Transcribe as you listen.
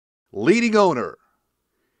Leading owner.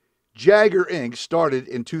 Jagger Inc. started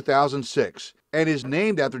in 2006 and is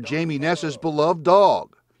named after Jamie Ness's beloved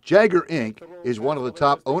dog. Jagger Inc. is one of the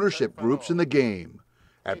top ownership groups in the game.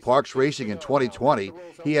 At Parx Racing in 2020,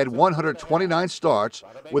 he had 129 starts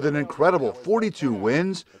with an incredible 42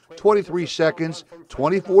 wins, 23 seconds,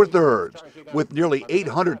 24 thirds, with nearly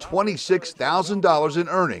 $826,000 in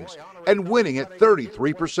earnings and winning at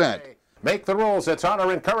 33%. Make the rules. It's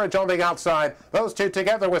honor and courage on the outside. Those two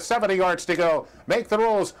together with 70 yards to go. Make the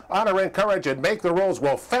rules. Honor and courage, and make the rules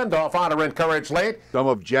will fend off honor and courage late. Some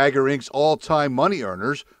of Jagger Inc.'s all-time money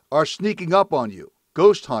earners are sneaking up on you.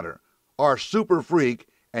 Ghost Hunter, our Super Freak,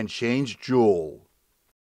 and Change Jewel.